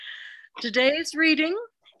Today's reading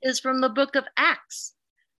is from the book of Acts,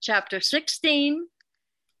 chapter 16,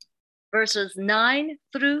 verses 9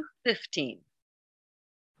 through 15.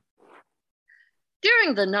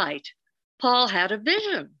 During the night, Paul had a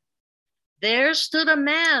vision. There stood a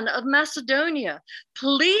man of Macedonia,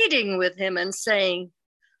 pleading with him and saying,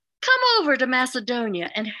 "Come over to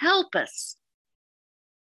Macedonia and help us."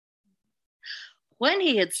 When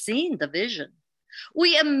he had seen the vision,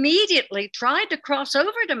 we immediately tried to cross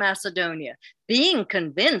over to Macedonia, being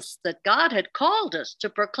convinced that God had called us to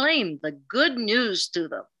proclaim the good news to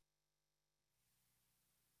them.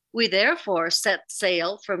 We therefore set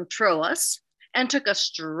sail from Troas and took a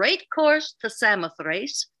straight course to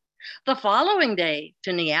Samothrace, the following day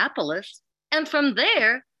to Neapolis, and from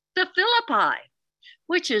there to Philippi,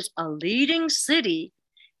 which is a leading city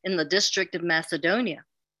in the district of Macedonia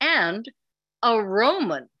and a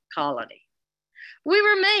Roman colony. We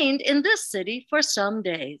remained in this city for some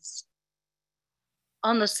days.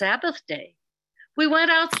 On the Sabbath day, we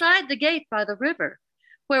went outside the gate by the river,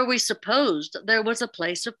 where we supposed there was a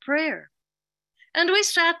place of prayer. And we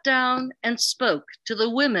sat down and spoke to the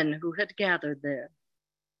women who had gathered there.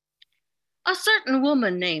 A certain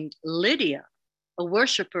woman named Lydia, a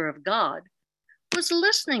worshiper of God, was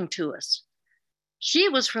listening to us. She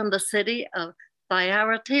was from the city of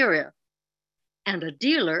Thyatira and a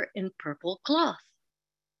dealer in purple cloth.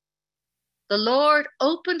 The Lord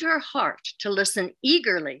opened her heart to listen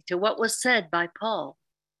eagerly to what was said by Paul.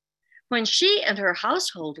 When she and her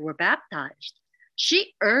household were baptized,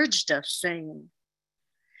 she urged us, saying,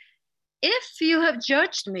 "If you have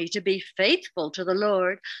judged me to be faithful to the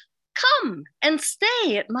Lord, come and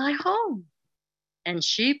stay at my home." And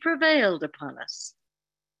she prevailed upon us.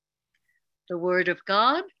 The word of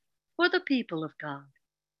God for the people of God.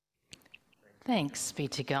 Thanks be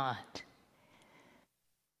to God.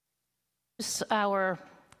 Our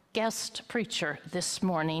guest preacher this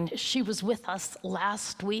morning, she was with us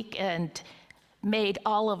last week and made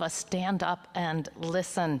all of us stand up and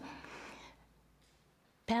listen.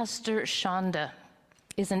 Pastor Shonda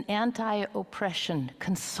is an anti-oppression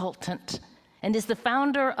consultant and is the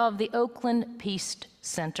founder of the Oakland Peace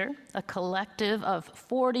Center, a collective of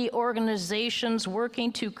 40 organizations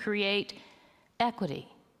working to create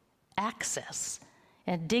equity, access,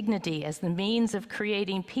 and dignity as the means of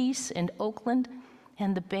creating peace in Oakland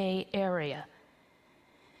and the Bay Area.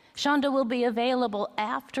 Shonda will be available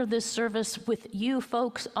after this service with you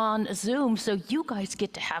folks on Zoom, so you guys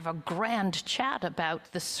get to have a grand chat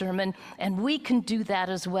about the sermon, and we can do that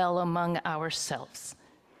as well among ourselves.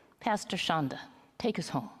 Pastor Shonda, take us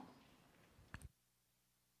home.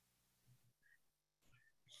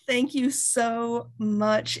 Thank you so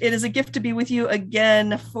much. It is a gift to be with you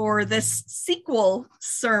again for this sequel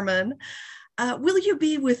sermon. Will you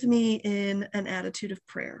be with me in an attitude of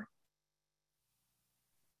prayer?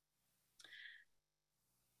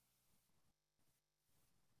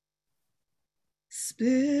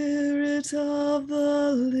 Spirit of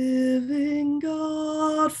the living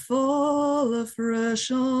God, fall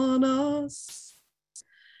afresh on us.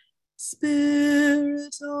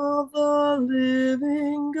 Spirit of the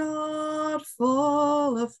living God,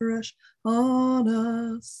 fall afresh on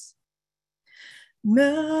us.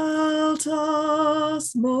 Melt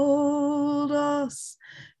us, mold us,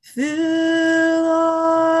 fill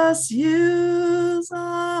us, use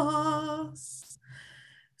us.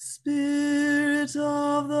 Spirit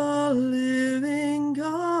of the living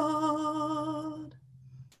God,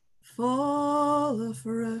 fall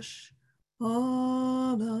afresh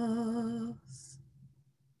on us.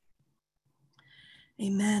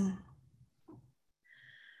 Amen.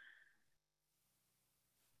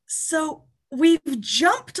 So we've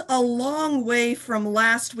jumped a long way from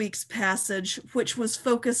last week's passage, which was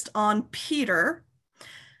focused on Peter,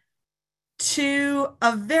 to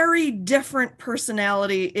a very different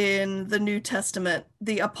personality in the New Testament,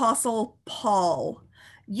 the Apostle Paul.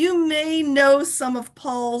 You may know some of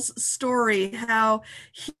Paul's story, how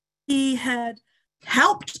he had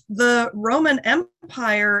helped the Roman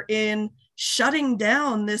Empire in shutting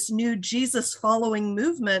down this new Jesus-following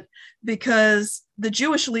movement because the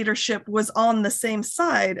Jewish leadership was on the same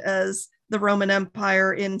side as the Roman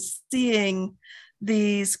Empire in seeing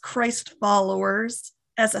these Christ followers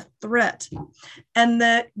as a threat, and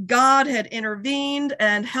that God had intervened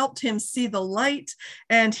and helped him see the light,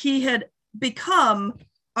 and he had become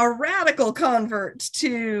a radical convert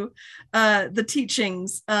to the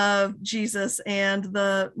teachings of Jesus and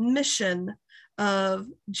the mission of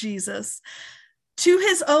Jesus, to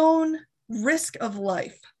his own risk of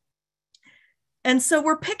life. And so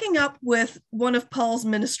we're picking up with one of Paul's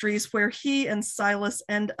ministries where he and Silas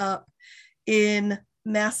end up in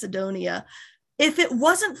Macedonia. If it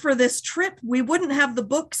wasn't for this trip, we wouldn't have the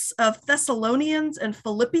books of Thessalonians and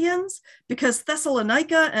Philippians, because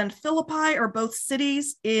Thessalonica and Philippi are both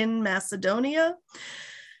cities in Macedonia.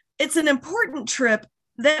 It's an important trip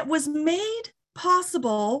that was made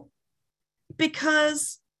possible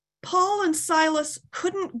because Paul and Silas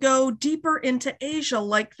couldn't go deeper into Asia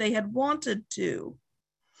like they had wanted to.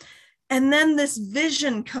 And then this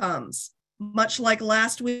vision comes, much like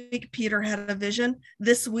last week, Peter had a vision.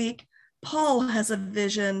 This week, Paul has a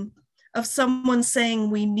vision of someone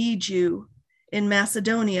saying, "We need you," in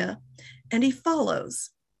Macedonia, and he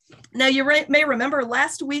follows. Now, you may remember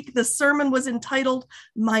last week, the sermon was entitled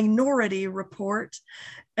Minority Report,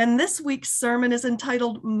 and this week's sermon is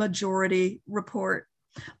entitled Majority Report.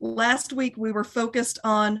 Last week, we were focused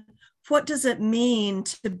on what does it mean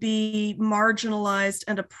to be marginalized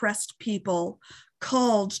and oppressed people,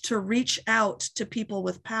 called to reach out to people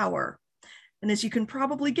with power. And as you can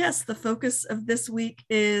probably guess, the focus of this week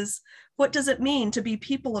is what does it mean to be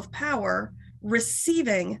people of power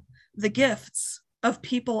receiving the gifts of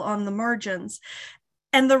people on the margins?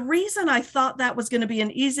 And the reason I thought that was going to be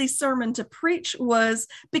an easy sermon to preach was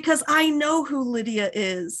because I know who Lydia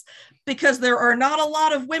is, because there are not a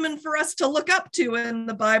lot of women for us to look up to in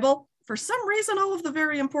the Bible. For some reason, all of the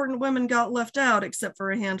very important women got left out, except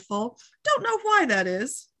for a handful. Don't know why that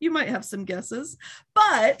is. You might have some guesses,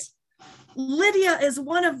 but Lydia is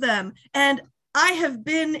one of them. And I have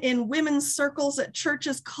been in women's circles at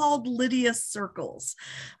churches called Lydia Circles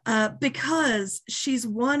because she's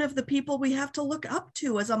one of the people we have to look up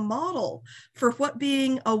to as a model for what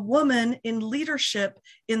being a woman in leadership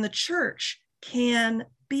in the church can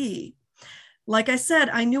be. Like I said,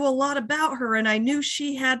 I knew a lot about her, and I knew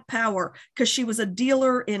she had power because she was a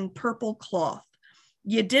dealer in purple cloth.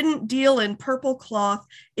 You didn't deal in purple cloth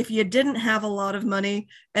if you didn't have a lot of money,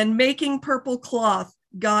 and making purple cloth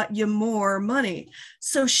got you more money.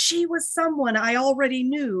 So she was someone I already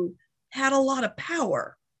knew had a lot of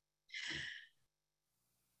power.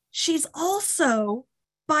 She's also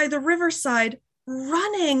by the riverside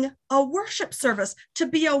running a worship service. To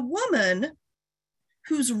be a woman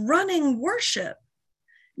who's running worship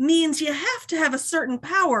means you have to have a certain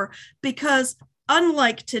power, because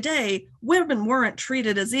unlike today, women weren't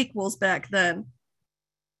treated as equals back then.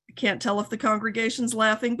 I can't tell if the congregation's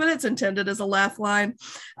laughing, but it's intended as a laugh line.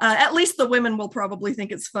 At least the women will probably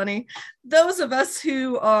think it's funny. Those of us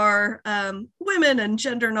who are women and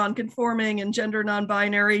gender nonconforming and gender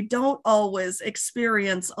non-binary don't always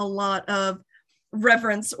experience a lot of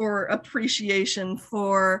reverence or appreciation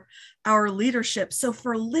for our leadership. So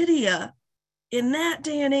for Lydia, in that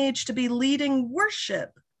day and age, to be leading worship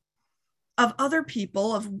of other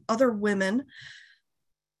people, of other women,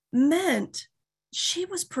 meant she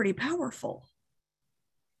was pretty powerful.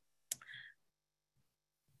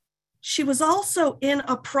 She was also in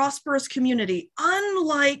a prosperous community,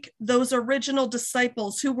 unlike those original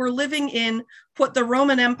disciples who were living in what the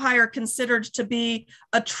Roman Empire considered to be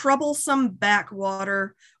a troublesome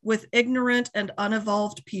backwater with ignorant and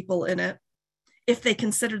unevolved people in it, if they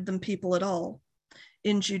considered them people at all,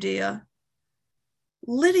 in Judea.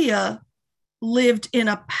 Lydia lived in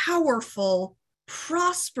a powerful,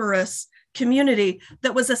 prosperous community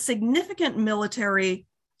that was a significant military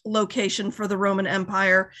location for the Roman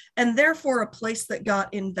Empire, and therefore a place that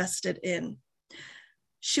got invested in.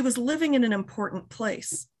 She was living in an important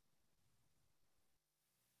place.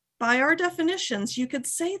 By our definitions, you could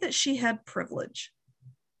say that she had privilege.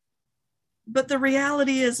 But the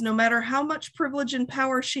reality is, no matter how much privilege and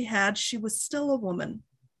power she had, she was still a woman.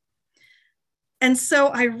 And so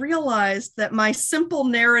I realized that my simple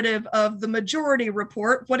narrative of the majority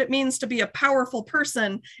report, what it means to be a powerful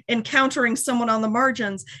person encountering someone on the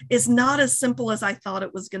margins, is not as simple as I thought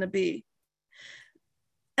it was going to be.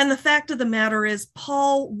 And the fact of the matter is,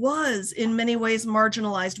 Paul was in many ways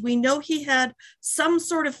marginalized. We know he had some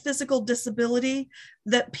sort of physical disability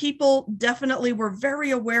that people definitely were very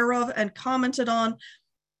aware of and commented on.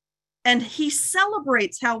 And he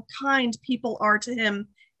celebrates how kind people are to him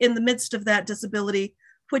in the midst of that disability,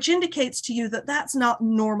 which indicates to you that that's not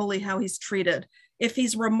normally how he's treated. If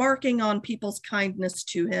he's remarking on people's kindness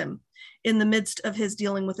to him in the midst of his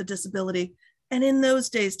dealing with a disability, and in those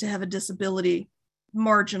days to have a disability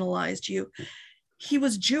marginalized you. He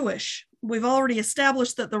was Jewish. We've already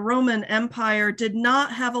established that the Roman Empire did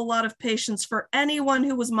not have a lot of patience for anyone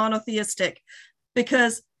who was monotheistic,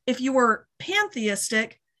 because if you were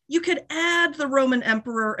pantheistic, you could add the Roman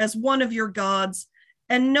emperor as one of your gods,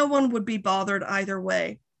 and no one would be bothered either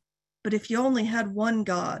way. But if you only had one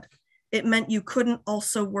god, it meant you couldn't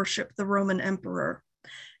also worship the Roman emperor.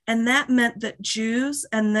 And that meant that Jews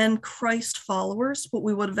and then Christ followers, what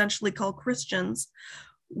we would eventually call Christians,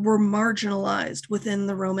 were marginalized within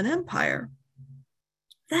the Roman Empire.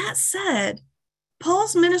 That said,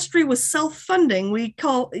 Paul's ministry was self-funding.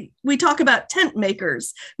 We talk about tent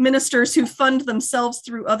makers, ministers who fund themselves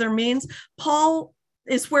through other means. Paul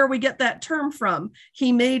is where we get that term from.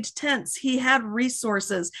 He made tents, he had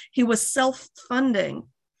resources, he was self-funding.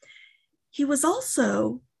 He was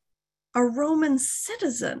also a Roman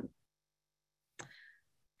citizen.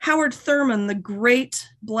 Howard Thurman, the great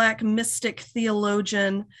Black mystic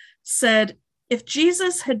theologian, said, if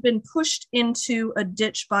Jesus had been pushed into a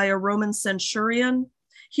ditch by a Roman centurion,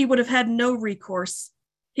 he would have had no recourse.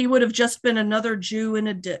 He would have just been another Jew in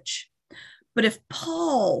a ditch. But if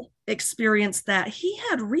Paul experienced that, he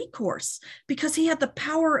had recourse because he had the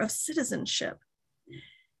power of citizenship.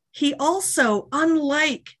 He also,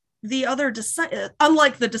 unlike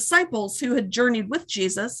the disciples who had journeyed with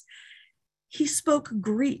Jesus, he spoke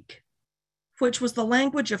Greek, which was the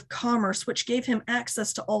language of commerce, which gave him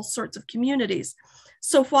access to all sorts of communities.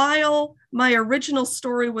 So while my original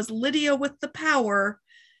story was Lydia with the power,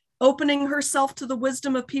 opening herself to the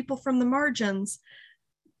wisdom of people from the margins,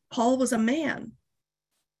 Paul was a man.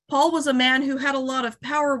 Paul was a man who had a lot of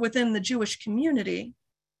power within the Jewish community.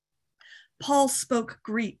 Paul spoke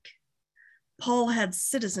Greek. Paul had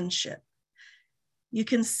citizenship. You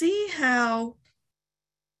can see how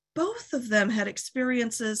both of them had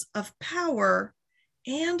experiences of power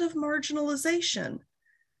and of marginalization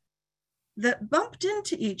that bumped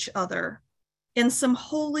into each other in some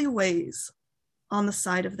holy ways on the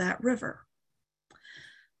side of that river.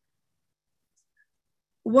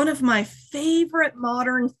 One of my favorite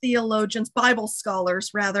modern theologians, Bible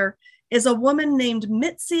scholars rather, is a woman named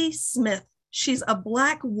Mitzi Smith. She's a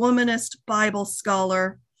Black womanist Bible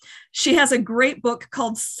scholar. She has a great book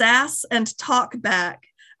called Sass and Talk Back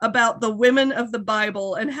about the women of the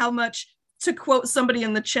Bible and how much, to quote somebody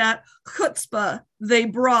in the chat, chutzpah they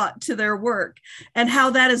brought to their work, and how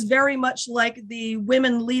that is very much like the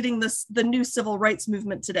women leading the new civil rights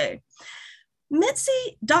movement today.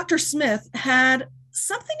 Mitzi, Dr. Smith, had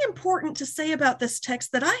something important to say about this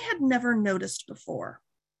text that I had never noticed before.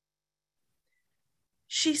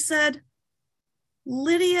 She said,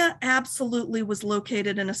 Lydia absolutely was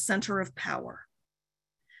located in a center of power.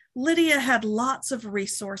 Lydia had lots of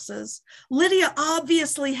resources. Lydia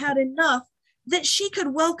obviously had enough that she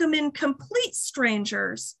could welcome in complete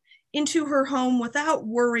strangers into her home without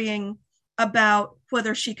worrying about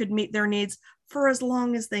whether she could meet their needs for as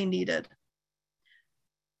long as they needed.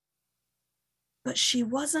 But she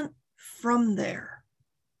wasn't from there.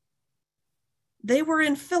 They were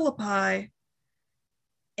in Philippi,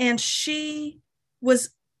 and she was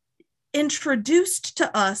introduced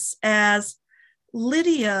to us as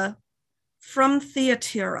Lydia from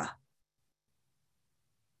Thyatira.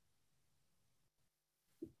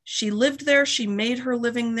 She lived there, she made her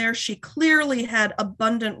living there, she clearly had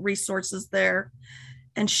abundant resources there,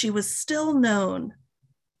 and she was still known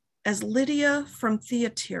as Lydia from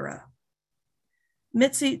Thyatira.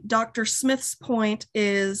 Dr. Mitzi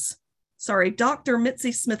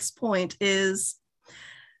Smith's point is,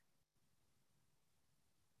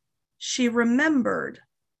 she remembered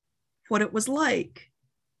what it was like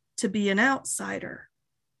to be an outsider.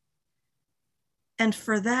 And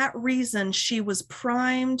for that reason, she was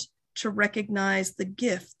primed to recognize the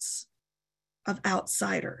gifts of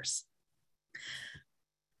outsiders.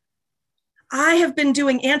 I have been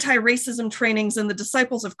doing anti-racism trainings in the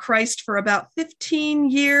Disciples of Christ for about 15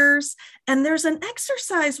 years, and there's an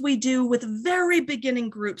exercise we do with very beginning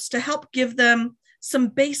groups to help give them some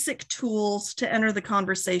basic tools to enter the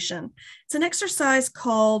conversation. It's an exercise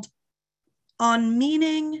called On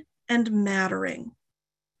Meaning and Mattering.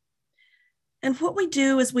 And what we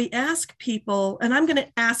do is we ask people, and I'm going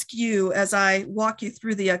to ask you as I walk you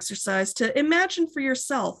through the exercise, to imagine for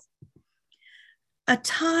yourself a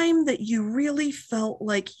time that you really felt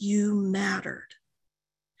like you mattered.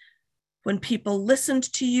 When people listened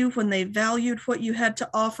to you, when they valued what you had to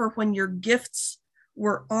offer, when your gifts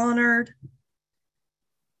were honored.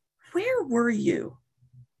 Where were you?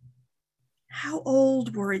 How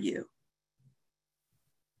old were you?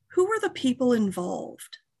 Who were the people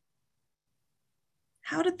involved?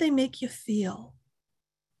 How did they make you feel?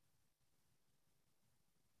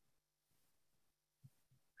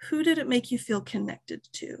 Who did it make you feel connected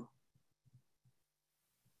to?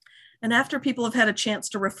 And after people have had a chance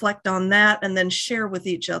to reflect on that and then share with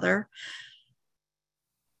each other,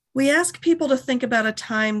 we ask people to think about a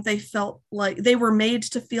time they felt like they were made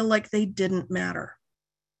to feel like they didn't matter.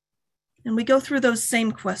 And we go through those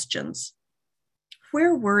same questions.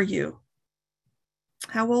 Where were you?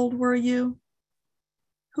 How old were you?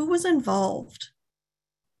 Who was involved?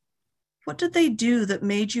 What did they do that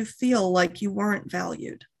made you feel like you weren't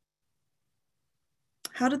valued?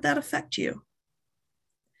 How did that affect you?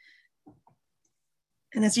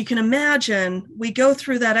 And as you can imagine, we go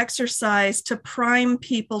through that exercise to prime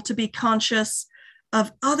people to be conscious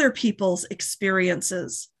of other people's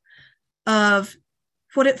experiences, of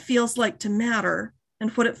what it feels like to matter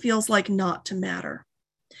and what it feels like not to matter.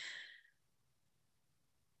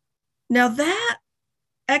 Now, that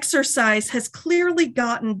exercise has clearly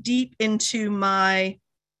gotten deep into my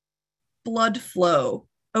blood flow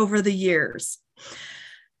over the years.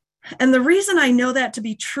 And the reason I know that to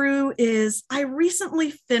be true is I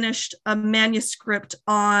recently finished a manuscript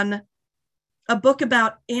on a book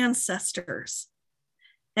about ancestors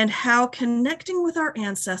and how connecting with our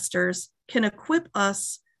ancestors can equip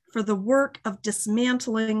us for the work of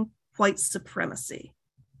dismantling white supremacy.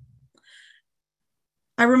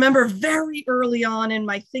 I remember very early on in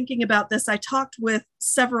my thinking about this, I talked with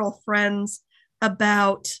several friends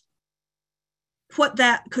about what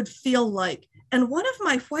that could feel like. And one of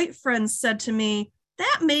my white friends said to me,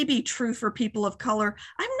 that may be true for people of color.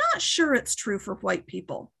 I'm not sure it's true for white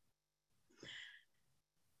people.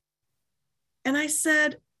 And I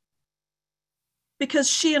said, because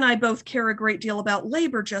she and I both care a great deal about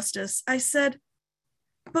labor justice, I said,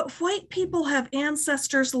 but white people have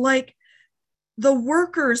ancestors like the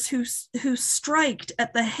workers who striked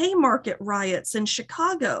at the Haymarket riots in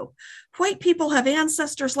Chicago. White people have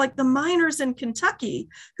ancestors like the miners in Kentucky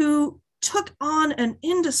who took on an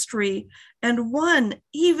industry and won,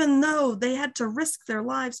 even though they had to risk their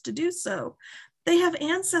lives to do so. They have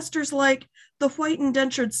ancestors like the white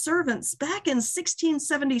indentured servants back in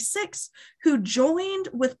 1676 who joined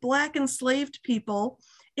with Black enslaved people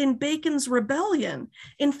in Bacon's Rebellion.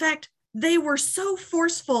 In fact, they were so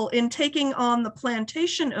forceful in taking on the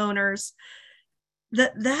plantation owners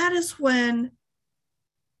that is when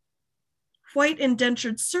white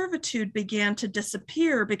indentured servitude began to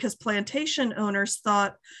disappear, because plantation owners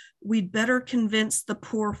thought, we'd better convince the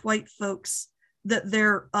poor white folks that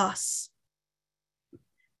they're us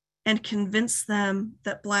and convince them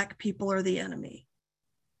that Black people are the enemy.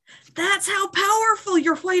 That's how powerful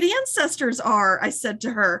your white ancestors are, I said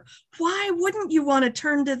to her. Why wouldn't you want to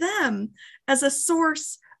turn to them as a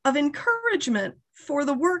source of encouragement for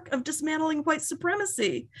the work of dismantling white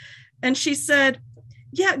supremacy? And she said,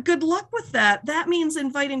 yeah, good luck with that. That means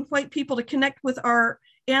inviting white people to connect with our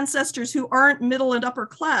ancestors who aren't middle and upper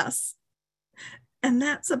class. And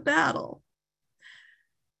that's a battle.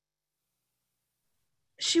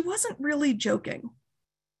 She wasn't really joking,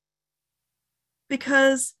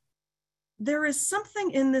 because there is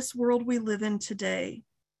something in this world we live in today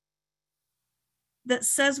that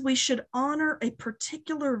says we should honor a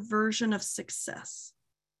particular version of success.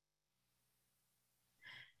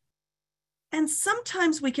 And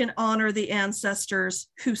sometimes we can honor the ancestors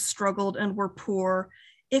who struggled and were poor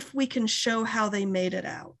if we can show how they made it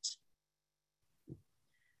out.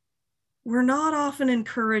 We're not often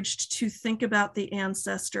encouraged to think about the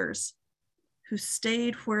ancestors who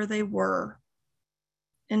stayed where they were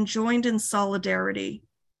and joined in solidarity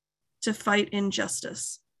to fight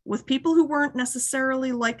injustice with people who weren't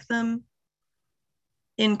necessarily like them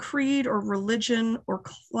in creed or religion or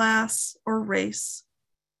class or race,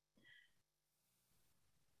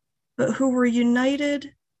 but who were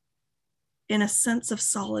united in a sense of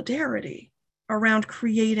solidarity around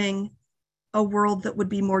creating a world that would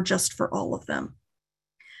be more just for all of them.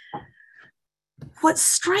 What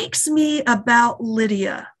strikes me about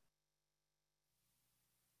Lydia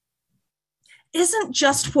isn't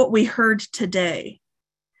just what we heard today.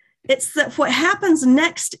 It's that what happens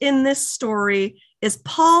next in this story is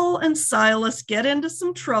Paul and Silas get into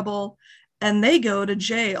some trouble and they go to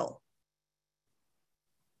jail.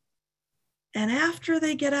 And after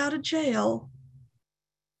they get out of jail,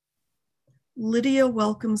 Lydia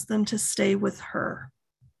welcomes them to stay with her.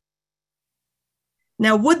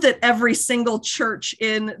 Now, would that every single church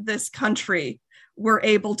in this country were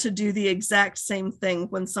able to do the exact same thing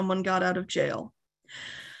when someone got out of jail.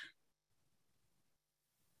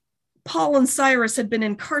 Paul and Cyrus had been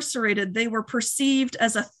incarcerated. They were perceived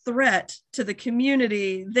as a threat to the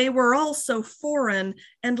community. They were also foreign,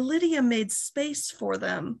 and Lydia made space for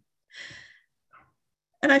them.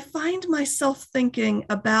 And I find myself thinking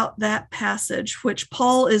about that passage, which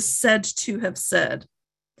Paul is said to have said,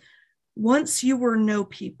 once you were no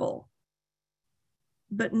people,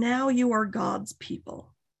 but now you are God's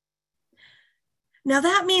people. Now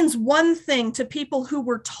that means one thing to people who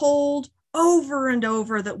were told over and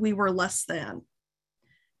over that we were less than.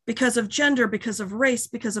 because of gender, because of race,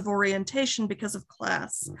 because of orientation, because of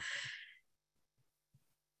class.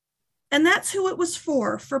 And that's who it was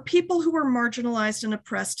for people who were marginalized and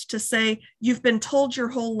oppressed to say, you've been told your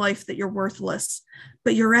whole life that you're worthless,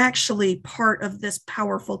 but you're actually part of this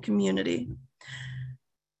powerful community.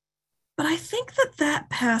 But I think that that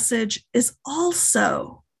passage is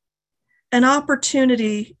also an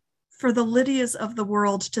opportunity for the Lydias of the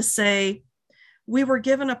world to say, we were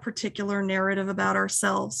given a particular narrative about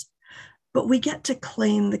ourselves, but we get to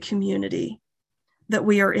claim the community that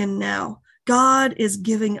we are in now. God is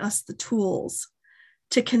giving us the tools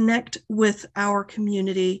to connect with our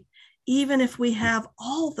community, even if we have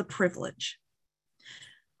all the privilege.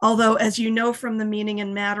 Although, as you know from the meaning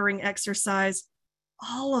and mattering exercise,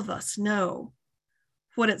 all of us know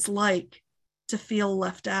what it's like to feel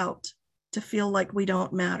left out, to feel like we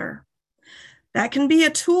don't matter. That can be a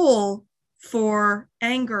tool for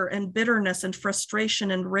anger and bitterness and frustration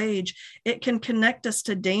and rage. It can connect us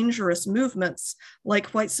to dangerous movements like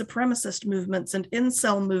white supremacist movements and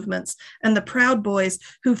incel movements and the Proud Boys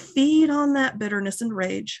who feed on that bitterness and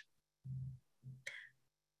rage.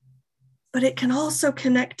 But it can also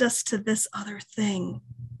connect us to this other thing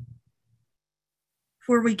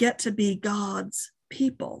where we get to be God's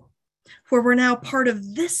people, where we're now part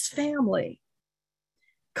of this family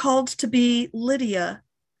called to be Lydia,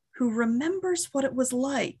 who remembers what it was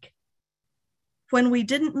like when we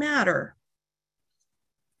didn't matter.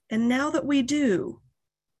 And now that we do,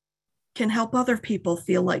 can help other people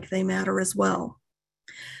feel like they matter as well.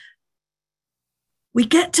 We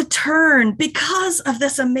get to turn, because of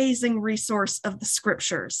this amazing resource of the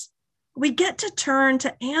scriptures, we get to turn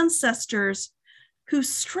to ancestors who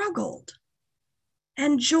struggled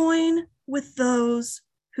and join with those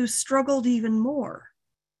who struggled even more.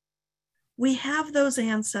 We have those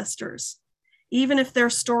ancestors, even if their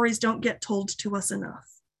stories don't get told to us enough.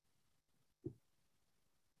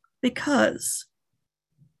 Because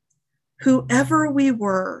whoever we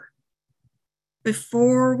were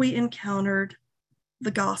before we encountered the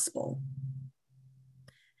gospel,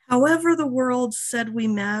 however the world said we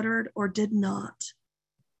mattered or did not,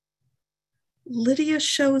 Lydia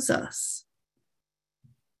shows us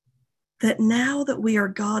that now that we are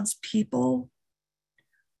God's people,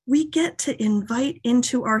 we get to invite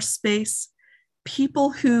into our space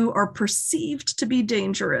people who are perceived to be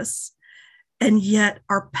dangerous and yet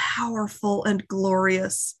are powerful and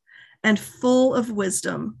glorious and full of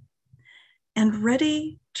wisdom and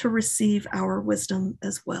ready to receive our wisdom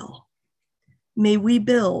as well. May we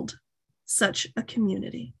build such a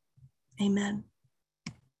community. Amen.